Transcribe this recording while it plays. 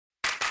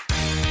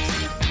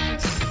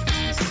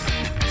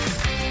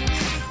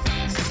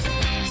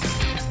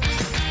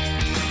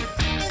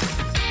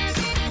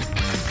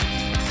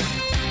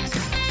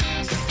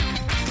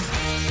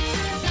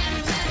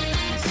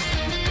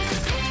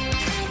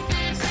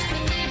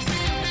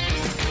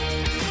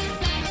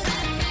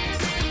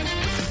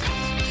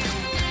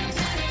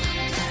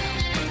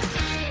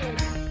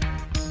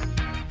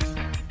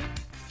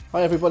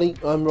Hi everybody,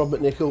 I'm Rob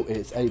McNichol.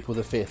 It's April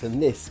the 5th and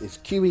this is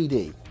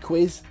QED,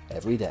 Quiz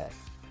Every Day.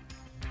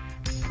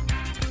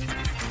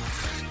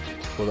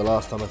 Well, the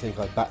last time I think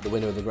I backed the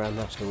winner of the Grand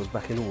National was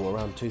back in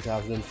around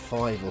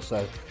 2005 or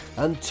so.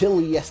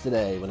 Until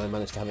yesterday when I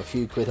managed to have a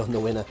few quid on the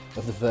winner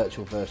of the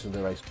virtual version of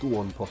the race. Go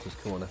on, Potter's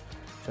Corner.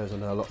 Shows I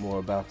know a lot more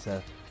about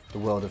the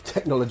world of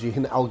technology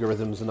and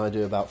algorithms than I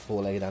do about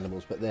four-legged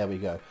animals, but there we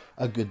go.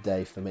 A good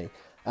day for me.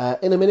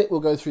 In a minute, we'll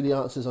go through the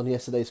answers on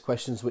yesterday's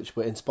questions, which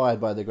were inspired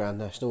by the Grand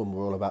National, and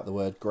we're all about the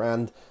word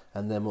grand,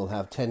 and then we'll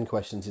have 10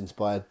 questions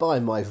inspired by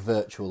my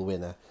virtual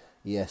winner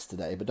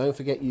yesterday. But don't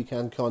forget, you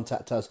can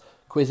contact us,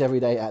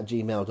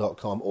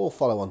 quizeveryday@gmail.com, or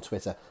follow on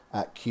Twitter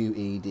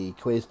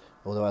 @QEDquiz.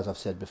 Although, as I've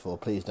said before,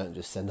 please don't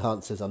just send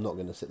answers. I'm not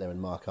going to sit there and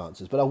mark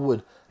answers, but I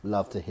would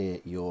love to hear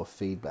your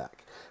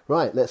feedback.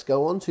 Right, let's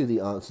go on to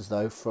the answers,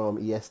 though, from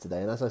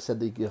yesterday. And as I said,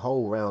 the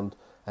whole round,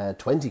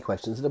 20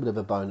 questions, a little bit of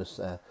a bonus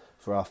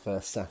for our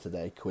first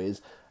Saturday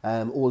quiz,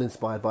 all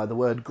inspired by the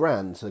word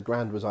grand. So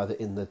grand was either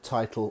in the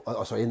title,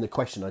 in the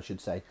question, I should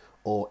say,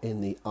 or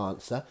in the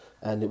answer.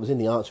 And it was in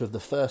the answer of the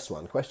first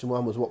one. Question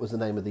one was, what was the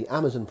name of the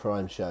Amazon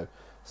Prime show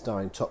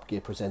starring Top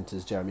Gear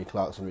presenters Jeremy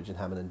Clarkson, Richard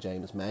Hammond and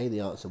James May? The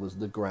answer was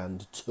The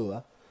Grand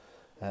Tour.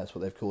 That's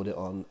what they've called it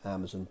on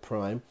Amazon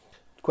Prime.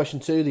 Question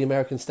two, the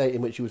American state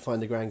in which you would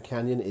find the Grand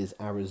Canyon is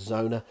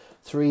Arizona.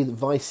 3,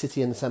 Vice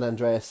City and San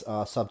Andreas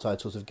are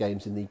subtitles of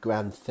games in the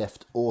Grand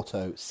Theft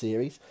Auto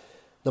series.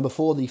 Number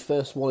 4, the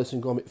first Wallace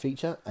and Gromit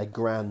feature, A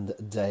Grand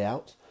Day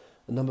Out.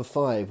 And number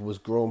 5 was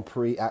Grand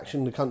Prix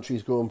action. The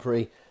country's Grand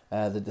Prix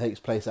that takes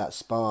place at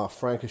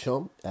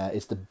Spa-Francorchamps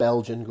is the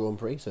Belgian Grand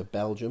Prix, so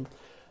Belgium.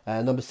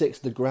 Number 6,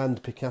 the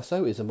Grand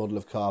Picasso is a model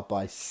of car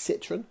by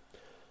Citroën.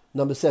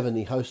 Number 7,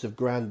 the host of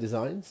Grand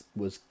Designs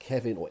is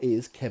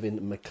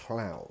Kevin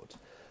MacLeod.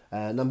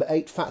 Number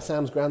 8, Fat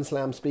Sam's Grand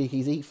Slam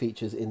Speakeasy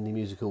features in the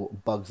musical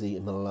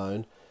Bugsy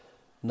Malone.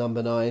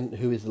 Number 9,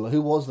 who was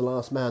the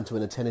last man to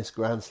win a tennis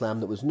Grand Slam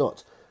that was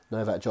not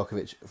Novak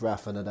Djokovic,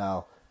 Rafa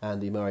Nadal,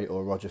 Andy Murray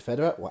or Roger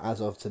Federer? Well, as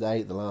of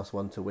today, the last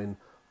one to win,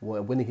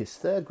 winning his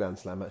third Grand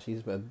Slam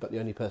actually, but the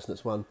only person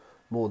that's won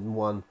more than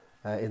one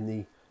in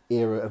the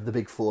era of the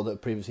big four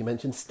that previously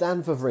mentioned,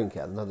 Stan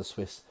Wawrinka, another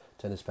Swiss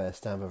tennis player.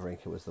 Stan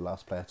Wawrinka was the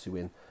last player to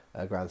win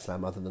a Grand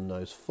Slam other than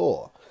those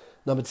four.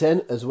 Number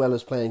 10, as well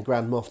as playing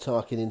Grand Moff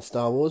Tarkin in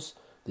Star Wars,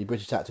 the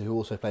British actor who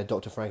also played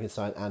Dr.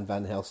 Frankenstein and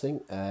Van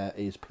Helsing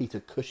is Peter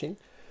Cushing.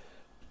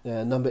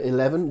 Number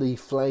 11, the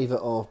flavour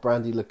of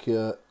brandy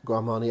liqueur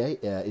Grand Marnier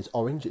is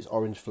orange. It's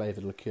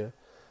orange-flavoured liqueur.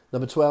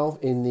 Number 12,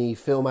 in the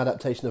film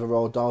adaptation of a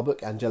Roald Dahl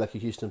book, Angelica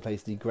Houston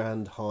plays the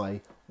Grand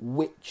High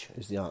Witch,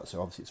 is the answer.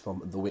 Obviously, it's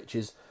from The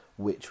Witches,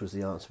 which was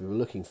the answer we were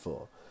looking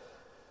for.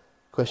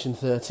 Question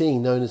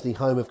 13, known as the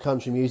home of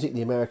country music,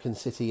 the American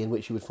city in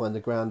which you would find the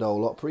Grand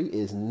Ole Opry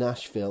is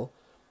Nashville.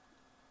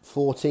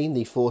 14,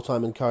 the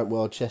four-time and current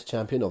world chess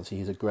champion, obviously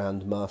he's a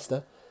Grand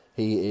Master.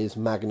 He is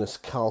Magnus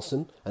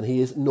Carlsen, and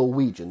he is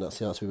Norwegian. That's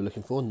the answer we were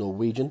looking for,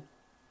 Norwegian.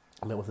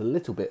 And that was a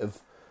little bit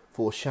of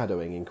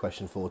foreshadowing in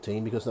question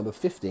 14, because number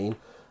 15,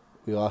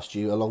 we asked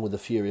you, along with the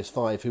Furious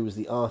Five, who was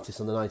the artist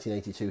on the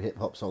 1982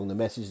 hip-hop song The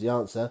Message? The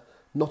answer,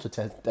 not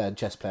a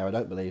chess player, I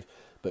don't believe,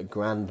 but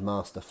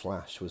Grandmaster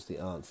Flash was the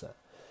answer.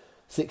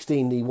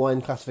 16, the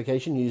wine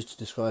classification used to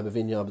describe a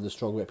vineyard with a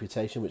strong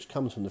reputation, which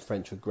comes from the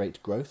French for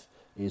great growth,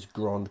 is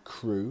Grand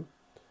Cru,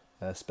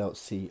 spelt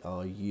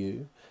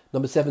C-R-U.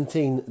 Number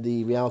 17,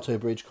 the Rialto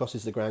Bridge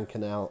crosses the Grand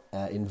Canal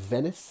in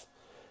Venice.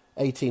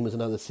 18 was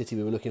another city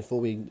we were looking for.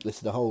 We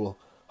listed a whole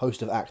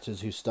host of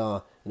actors who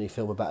star in a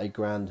film about a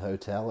grand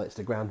hotel. It's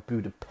the Grand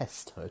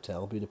Budapest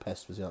Hotel.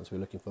 Budapest was the answer we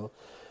were looking for.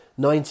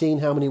 19,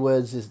 how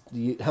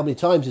many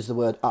times is the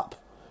word up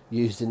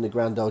used in the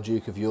Grand Old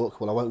Duke of York?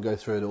 Well, I won't go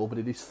through it all, but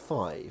it is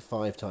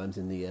 5 times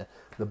in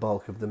the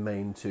bulk of the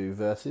main two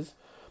verses.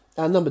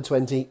 And number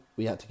 20,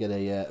 we had to get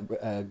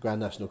a Grand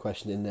National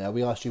question in there.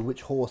 We asked you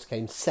which horse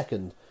came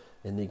second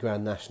in the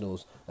Grand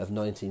Nationals of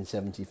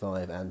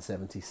 1975 and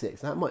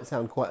 76. That might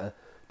sound quite a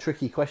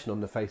tricky question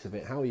on the face of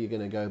it. How are you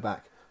going to go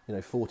back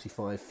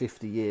 45,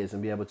 50 years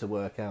and be able to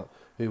work out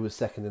who was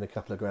second in a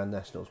couple of Grand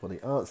Nationals? Well,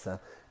 the answer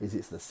is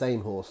it's the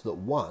same horse that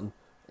won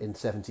in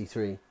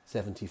 73,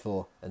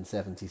 74 and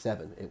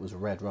 77. It was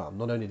Red Rum.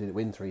 Not only did it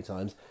win 3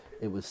 times,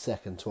 it was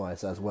second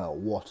twice as well.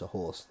 What a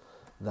horse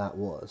that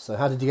was. So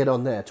how did you get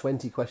on there?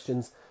 20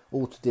 questions,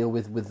 all to deal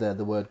with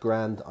the word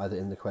grand, either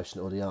in the question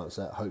or the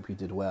answer. Hope you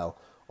did well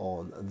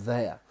on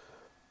there.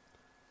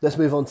 Let's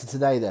move on to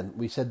today then.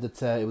 We said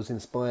that it was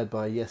inspired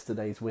by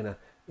yesterday's winner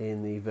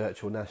in the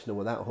virtual national.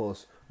 Well, that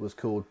horse was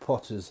called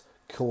Potter's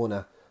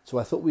Corner. So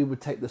I thought we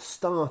would take the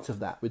start of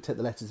that. We'd take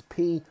the letters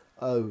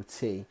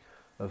P-O-T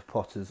of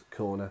Potter's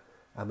Corner,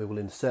 and we will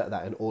insert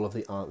that in all of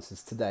the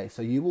answers today.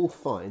 So you will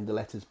find the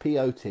letters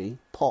P-O-T,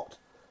 pot,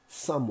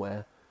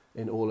 somewhere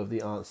in all of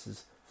the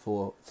answers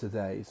for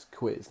today's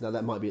quiz. Now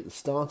that might be at the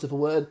start of a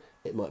word,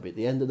 it might be at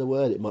the end of the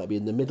word, it might be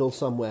in the middle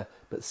somewhere,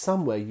 but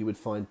somewhere you would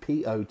find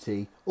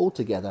P-O-T all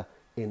together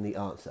in the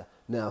answer.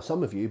 Now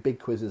some of you, big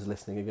quizzers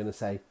listening, are going to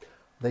say,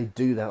 they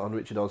do that on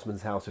Richard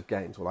Osman's House of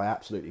Games. Well, I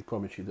absolutely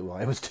promise you that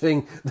I was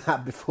doing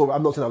that before.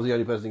 I'm not saying I was the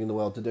only person in the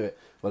world to do it,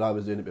 but I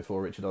was doing it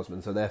before Richard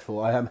Osman, so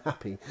therefore I am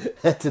happy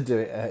to do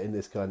it in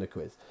this kind of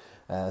quiz.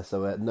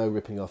 So no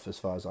ripping off as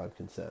far as I'm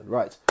concerned.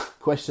 Right,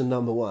 question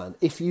number 1.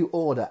 If you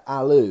order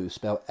Aloo,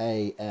 spelled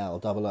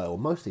A-L-O-O, or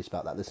mostly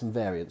spelled that, there's some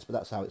variants, but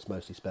that's how it's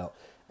mostly spelled,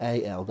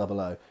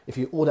 A-L-O-O. If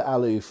you order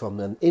Aloo from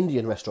an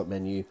Indian restaurant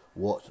menu,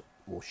 what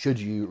or should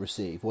you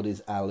receive? What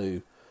is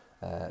Aloo?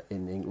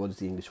 What is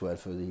the English word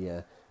for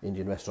the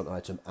Indian restaurant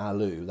item?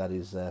 Aloo. That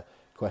is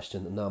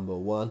question number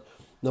 1.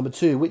 Number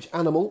 2, which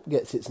animal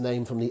gets its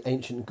name from the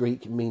ancient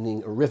Greek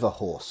meaning river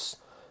horse?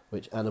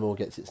 Which animal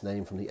gets its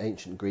name from the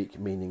ancient Greek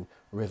meaning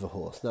river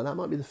horse? Now, that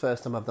might be the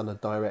first time I've done a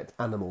direct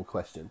animal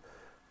question,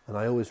 and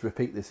I always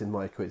repeat this in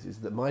my quizzes,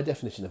 that my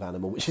definition of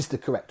animal, which is the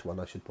correct one,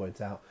 I should point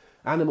out,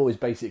 animal is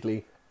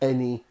basically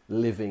any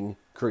living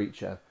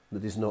creature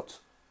that is not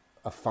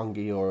a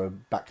fungi or a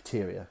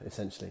bacteria,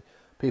 essentially.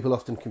 People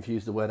often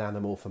confuse the word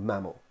animal for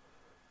mammal,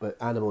 but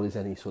animal is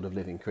any sort of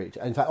living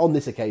creature. In fact, on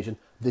this occasion,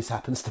 this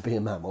happens to be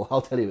a mammal.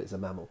 I'll tell you it's a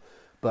mammal.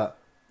 But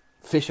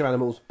fish are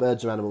animals,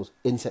 birds are animals,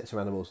 insects are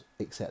animals,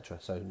 etc.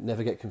 So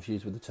never get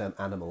confused with the term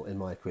animal in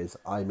my quiz.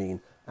 I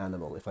mean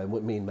animal. If I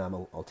mean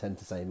mammal, I'll tend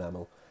to say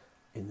mammal.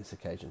 In this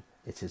occasion,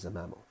 it is a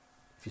mammal,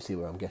 if you see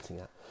where I'm getting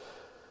at.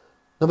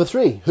 Number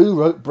 3, who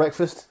wrote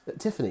Breakfast at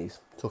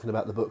Tiffany's? Talking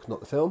about the book, not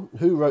the film.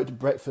 Who wrote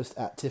Breakfast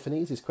at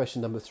Tiffany's is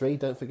question number 3.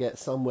 Don't forget,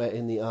 somewhere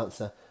in the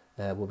answer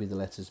will be the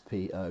letters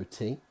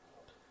P-O-T.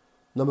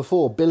 Number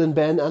 4, Bill and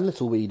Ben and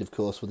Little Weed, of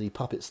course, were the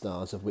puppet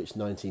stars of which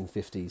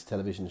 1950s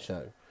television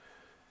show?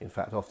 In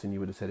fact, often you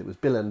would have said it was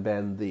Bill and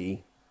Ben and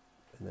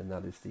then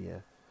that is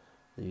the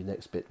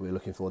next bit we're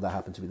looking for. That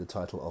happened to be the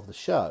title of the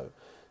show.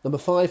 Number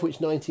 5,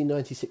 which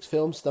 1996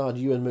 film starred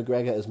Ewan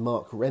McGregor as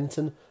Mark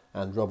Renton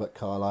and Robert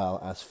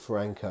Carlyle as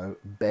Franco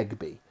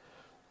Begbie?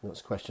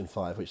 That's question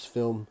 5. Which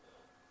film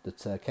that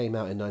came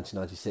out in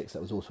 1996,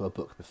 that was also a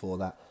book before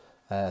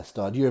that,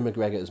 starred Ewan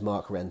McGregor as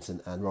Mark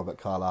Renton and Robert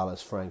Carlyle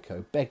as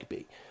Franco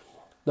Begbie?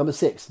 Number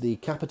 6, the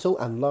capital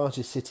and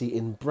largest city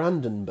in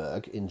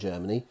Brandenburg in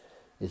Germany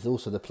is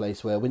also the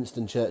place where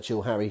Winston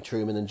Churchill, Harry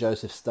Truman and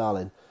Joseph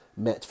Stalin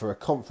met for a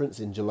conference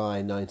in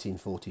July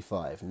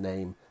 1945.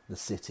 Name the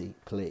city,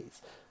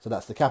 please. So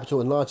that's the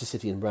capital and largest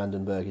city in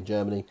Brandenburg in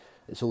Germany.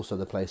 It's also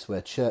the place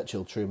where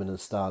Churchill, Truman and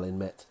Stalin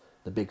met,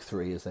 the Big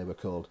Three as they were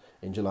called,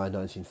 in July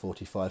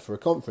 1945 for a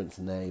conference.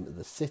 Name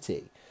the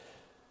city.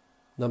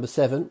 Number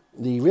 7,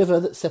 the river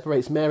that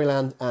separates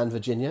Maryland and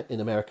Virginia in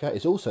America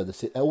is also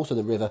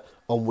the river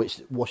on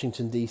which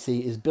Washington D.C.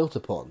 is built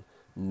upon.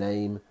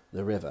 Name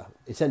the river.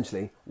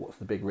 Essentially, what's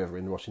the big river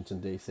in Washington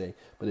D.C.,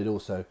 but it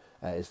also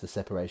is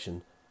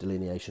the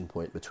delineation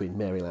point between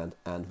Maryland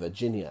and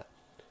Virginia.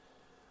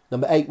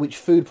 Number 8, which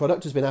food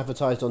product has been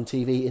advertised on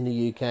TV in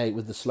the UK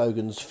with the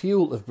slogans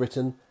Fuel of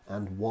Britain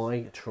and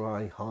Why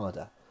Try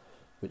Harder?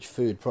 Which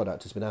food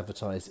product has been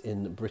advertised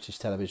in British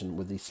television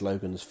with the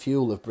slogans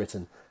Fuel of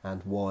Britain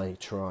and Why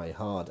Try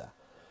Harder?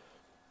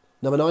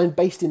 Number 9,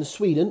 based in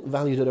Sweden,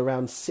 valued at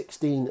around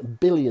 $16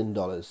 billion,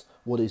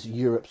 what is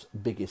Europe's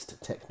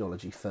biggest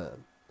technology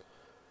firm?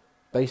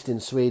 Based in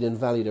Sweden,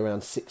 valued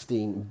around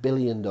 $16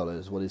 billion,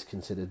 what is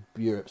considered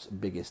Europe's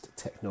biggest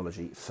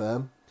technology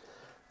firm?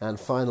 And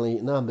finally,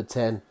 number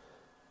 10,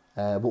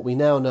 what we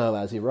now know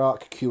as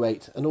Iraq,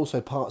 Kuwait, and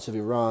also parts of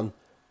Iran,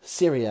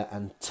 Syria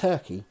and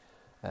Turkey,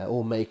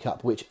 all make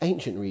up which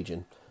ancient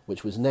region,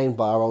 which was named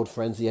by our old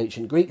friends the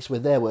ancient Greeks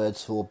with their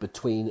words for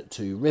between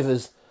two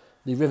rivers,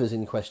 the rivers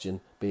in question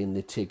being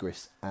the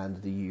Tigris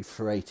and the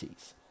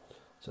Euphrates.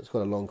 So it's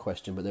quite a long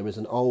question, but there is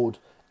an old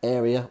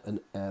area, and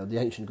the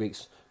ancient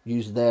Greeks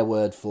used their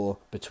word for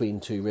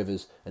between two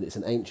rivers, and it's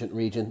an ancient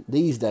region.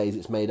 These days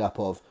it's made up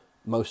of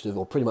most of,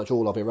 or pretty much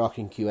all of, Iraq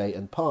and Kuwait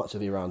and parts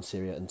of Iran,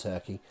 Syria and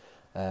Turkey,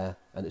 and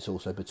it's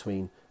also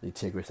between the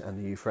Tigris and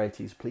the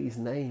Euphrates. Please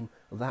name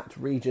that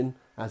region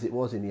as it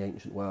was in the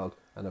ancient world,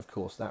 and of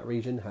course that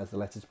region has the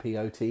letters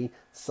P-O-T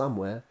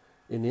somewhere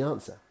in the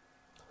answer.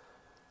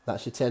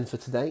 That's your 10 for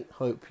today.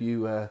 Hope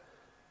you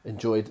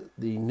enjoyed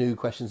the new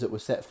questions that were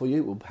set for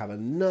you. We'll have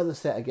another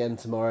set again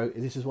tomorrow.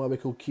 This is why we're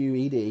called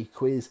QED,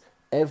 quiz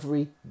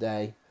every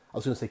day. I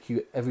was going to say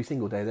Q every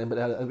single day then, but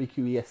that'll be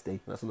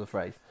QESD. That's not the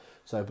phrase.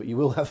 So, but you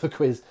will have a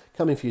quiz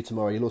coming for you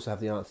tomorrow. You'll also have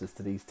the answers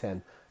to these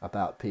 10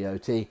 about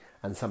POT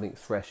and something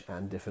fresh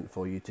and different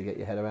for you to get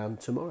your head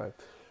around tomorrow.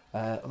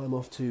 I'm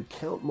off to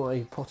count my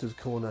Potter's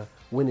Corner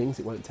winnings.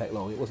 It won't take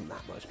long. It wasn't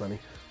that much money,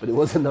 but it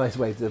was a nice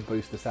way to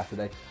boost the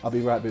Saturday. I'll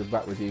be right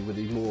back with you with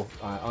more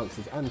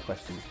answers and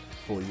questions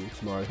for you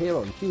tomorrow here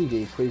on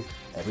QED Quiz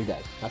Every Day.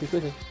 Happy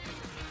quizzing.